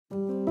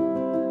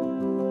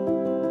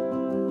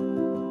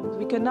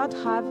cannot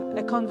have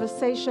a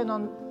conversation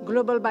on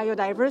global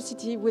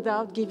biodiversity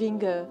without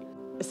giving a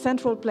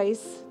central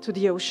place to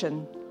the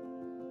ocean.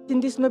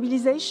 In this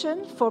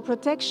mobilization for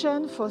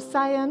protection, for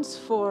science,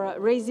 for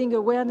raising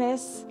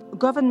awareness,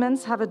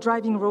 governments have a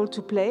driving role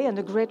to play and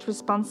a great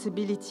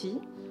responsibility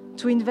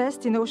to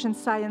invest in ocean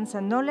science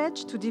and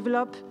knowledge, to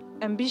develop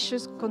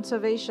ambitious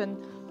conservation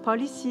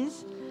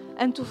policies,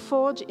 and to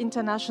forge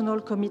international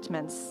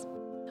commitments.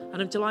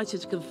 And I'm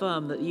delighted to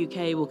confirm that the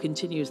UK will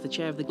continue as the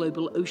chair of the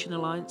Global Ocean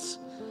Alliance,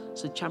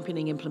 so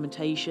championing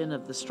implementation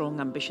of the strong,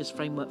 ambitious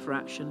framework for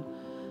action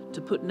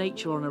to put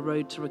nature on a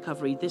road to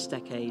recovery this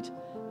decade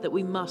that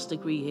we must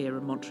agree here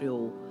in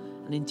Montreal,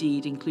 and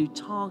indeed include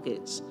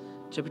targets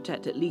to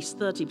protect at least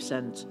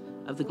 30%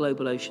 of the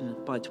global ocean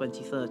by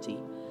 2030.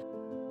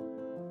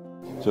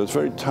 So it's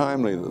very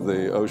timely that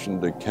the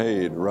ocean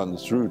decade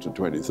runs through to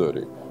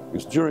 2030,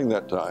 because during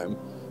that time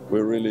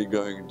we're really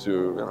going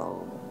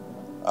to,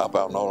 up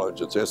our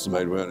knowledge. It's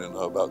estimated we only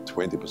know about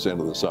 20%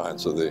 of the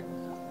science of the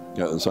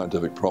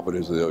scientific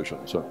properties of the ocean.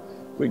 So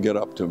if we get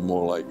up to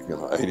more like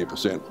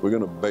 80%, we're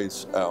going to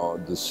base our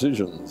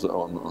decisions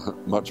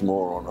on much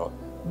more on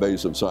a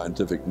base of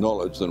scientific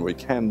knowledge than we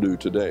can do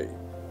today.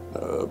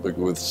 But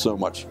with so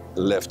much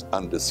left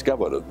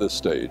undiscovered at this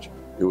stage,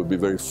 it would be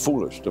very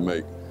foolish to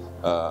make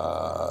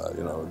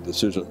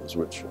decisions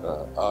which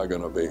are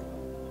going to be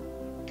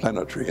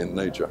planetary in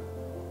nature.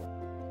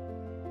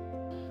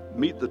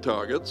 Meet the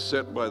targets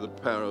set by the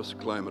Paris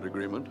Climate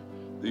Agreement,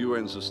 the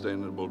UN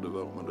Sustainable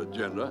Development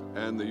Agenda,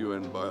 and the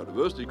UN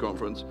Biodiversity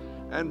Conference,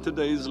 and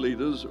today's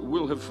leaders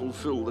will have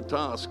fulfilled the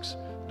tasks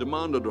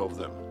demanded of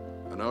them,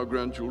 and our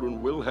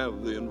grandchildren will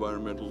have the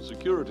environmental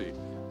security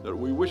that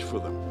we wish for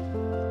them.